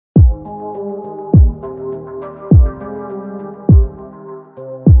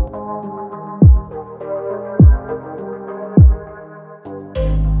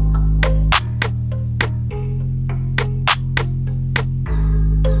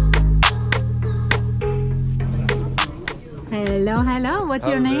hello. What's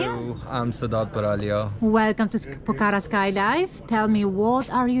your name? I'm Siddhartha PARALIA. Welcome to Pokhara Skydive. Tell me, what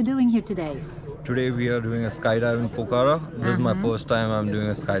are you doing here today? Today we are doing a skydive in Pokhara. This is my first time I'm doing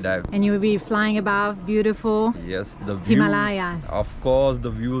a skydive. And you will be flying above beautiful Himalaya. Of course, the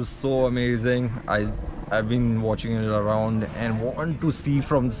view is so amazing. I've been watching it around and want to see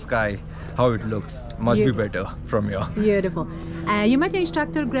from the sky how it looks. Must be better from here. Beautiful. You met your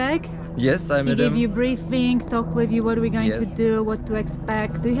instructor Greg? Yes, I met him. He gave you a briefing, talk with you what are we going to do, what to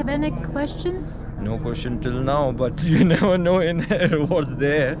expect. Do you have any question? No question till now, but you never know in there what's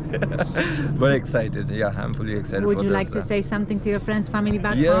there. But excited, yeah, I'm fully excited. Would you like to say something to your friends, family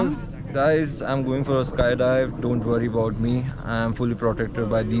back home? Yes, guys, I'm going for a skydive. Don't worry about me. I'm fully protected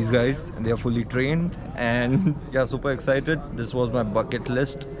by these guys. They are fully trained, and yeah, super excited. This was my bucket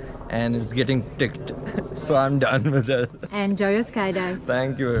list, and it's getting ticked. So I'm done with it. Enjoy your skydive.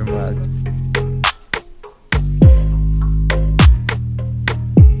 Thank you very much.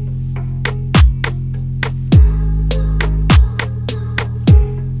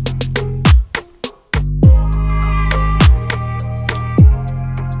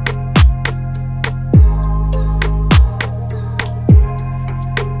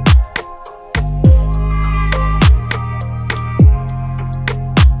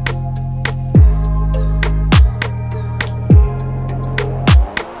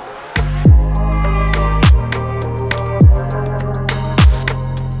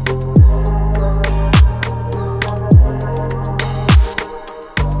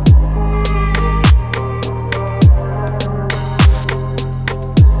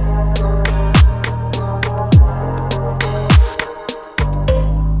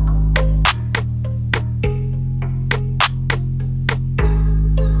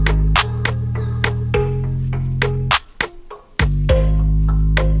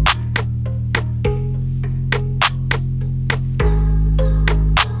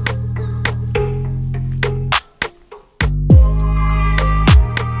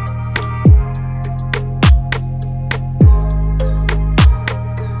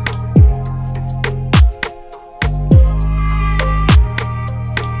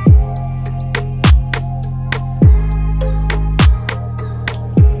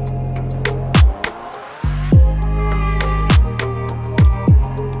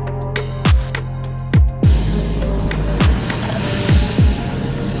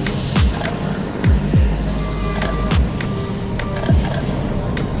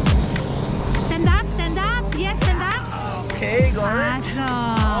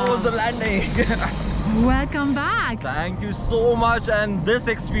 How was the landing? Welcome back. Thank you so much. And this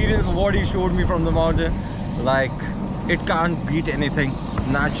experience, what he showed me from the mountain, like, it can't beat anything.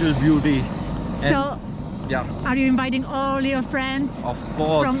 Natural beauty. So, yeah. Are you inviting all your friends? Of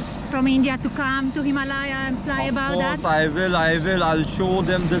course. From India to come to Himalaya and fly about that? Of course, I will. I'll show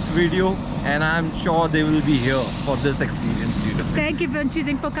them this video, and I'm sure they will be here for this experience too. Thank you for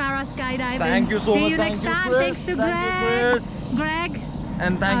choosing Pokhara Skydive. Thank you so much. See you next time. Thanks to Greg.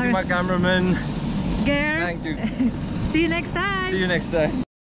 And thank you, my cameraman. Gare. Thank you. See you next time. See you next time.